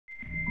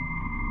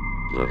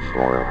The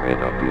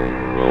formidable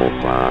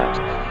robot.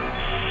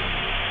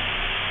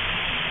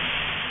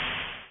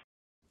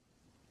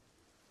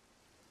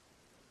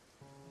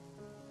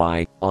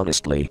 I,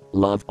 honestly,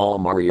 love all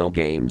Mario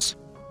games.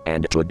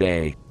 And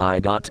today, I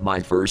got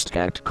my first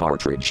hacked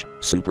cartridge,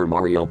 Super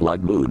Mario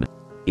Blood Moon.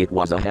 It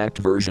was a hacked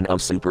version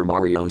of Super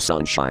Mario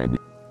Sunshine.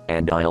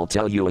 And I'll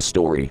tell you a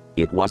story,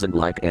 it wasn't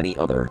like any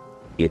other.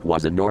 It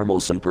was a normal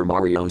Super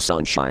Mario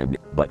Sunshine,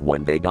 but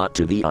when they got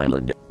to the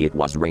island, it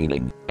was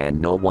raining, and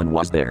no one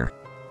was there.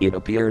 It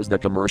appears the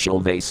commercial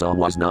they saw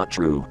was not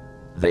true.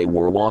 They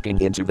were walking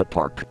into the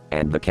park,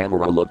 and the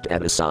camera looked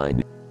at a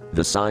sign.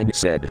 The sign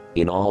said,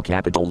 in all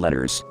capital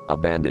letters,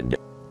 abandoned.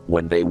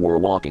 When they were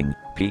walking,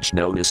 Peach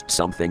noticed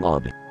something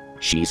odd.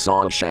 She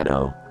saw a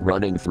shadow,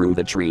 running through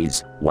the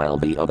trees, while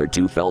the other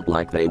two felt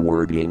like they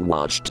were being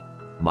watched.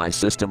 My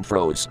system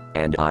froze,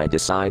 and I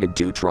decided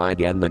to try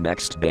again the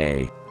next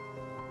day.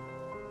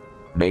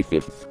 May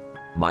 5th.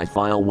 My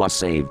file was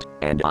saved,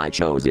 and I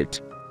chose it.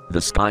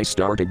 The sky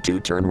started to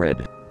turn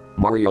red.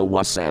 Mario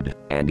was sad,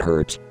 and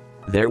hurt.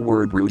 There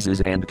were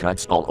bruises and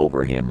cuts all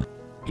over him.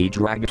 He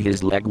dragged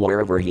his leg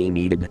wherever he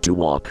needed to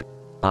walk.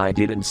 I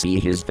didn't see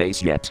his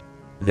face yet.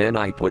 Then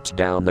I put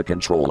down the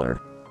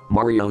controller.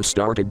 Mario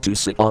started to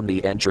sit on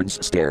the entrance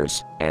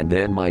stairs, and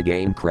then my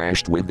game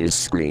crashed with this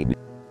screen.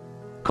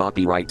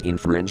 Copyright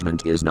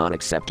infringement is not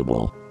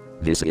acceptable.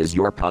 This is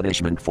your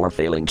punishment for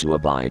failing to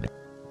abide.